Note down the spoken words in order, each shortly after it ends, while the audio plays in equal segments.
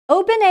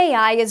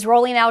OpenAI is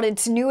rolling out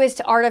its newest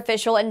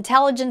artificial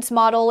intelligence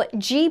model,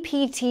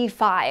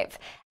 GPT-5,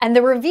 and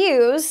the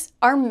reviews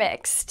are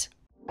mixed.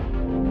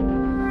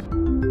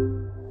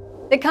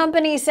 The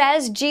company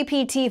says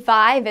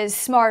GPT-5 is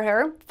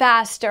smarter,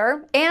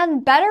 faster,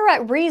 and better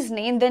at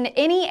reasoning than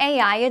any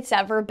AI it's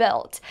ever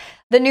built.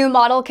 The new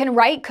model can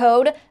write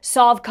code,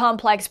 solve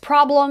complex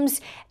problems,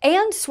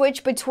 and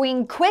switch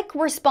between quick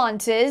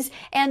responses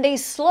and a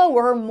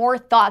slower, more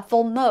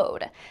thoughtful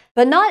mode.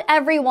 But not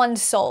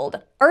everyone's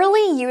sold.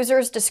 Early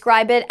users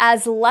describe it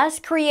as less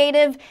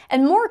creative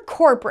and more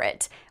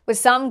corporate, with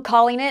some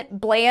calling it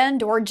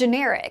bland or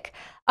generic.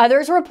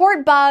 Others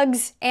report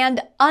bugs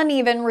and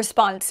uneven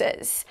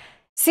responses.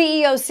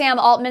 CEO Sam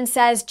Altman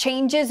says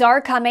changes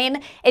are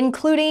coming,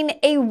 including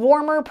a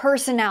warmer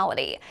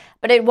personality,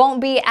 but it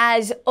won't be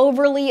as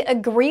overly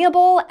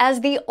agreeable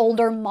as the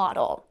older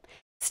model.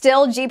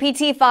 Still,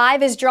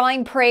 GPT-5 is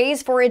drawing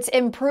praise for its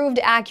improved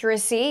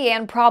accuracy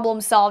and problem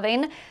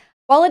solving.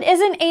 While it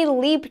isn't a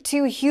leap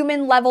to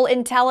human-level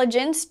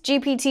intelligence,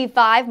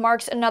 GPT-5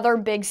 marks another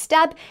big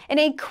step in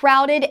a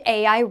crowded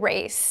AI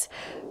race.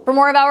 For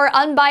more of our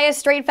unbiased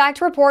straight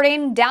fact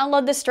reporting,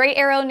 download the Straight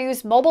Arrow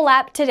News mobile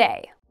app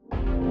today.